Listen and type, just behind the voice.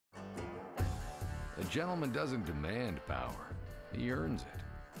A gentleman doesn't demand power, he earns it.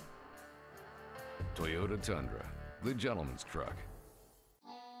 Toyota Tundra, the gentleman's truck.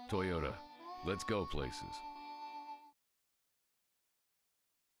 Toyota, let's go places.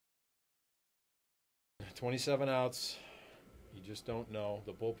 27 outs. You just don't know.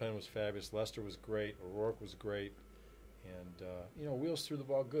 The bullpen was fabulous. Lester was great. O'Rourke was great. And, Wheels threw the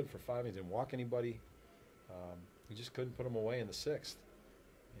ball good for 5 innings. Didn't walk anybody. He just couldn't put him away in the 6th.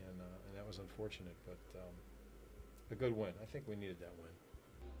 And that was unfortunate. But a good win. I think we needed that win.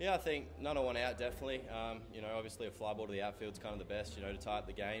 Yeah, I think none of one out, definitely. Obviously a fly ball to the outfield's kind of the best, to tie up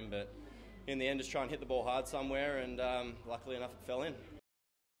the game. But in the end, just try and hit the ball hard somewhere. And luckily enough, it fell in.